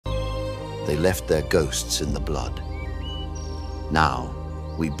They left their ghosts in the blood. Now,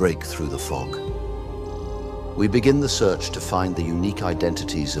 we break through the fog. We begin the search to find the unique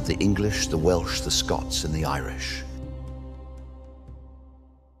identities of the English, the Welsh, the Scots, and the Irish.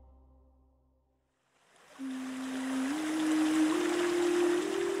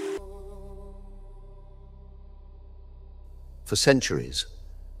 For centuries,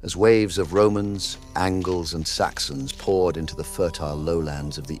 as waves of Romans, Angles, and Saxons poured into the fertile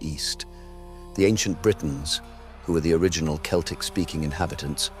lowlands of the East, the ancient Britons, who were the original Celtic-speaking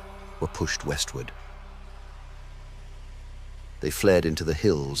inhabitants, were pushed westward. They fled into the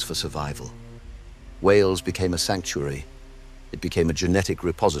hills for survival. Wales became a sanctuary. It became a genetic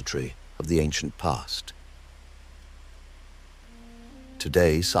repository of the ancient past.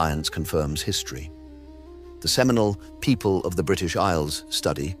 Today, science confirms history. The seminal People of the British Isles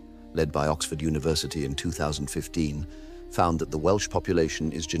study, led by Oxford University in 2015, found that the Welsh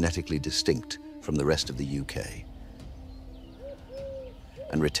population is genetically distinct from the rest of the UK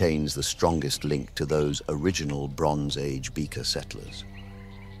and retains the strongest link to those original Bronze Age Beaker settlers.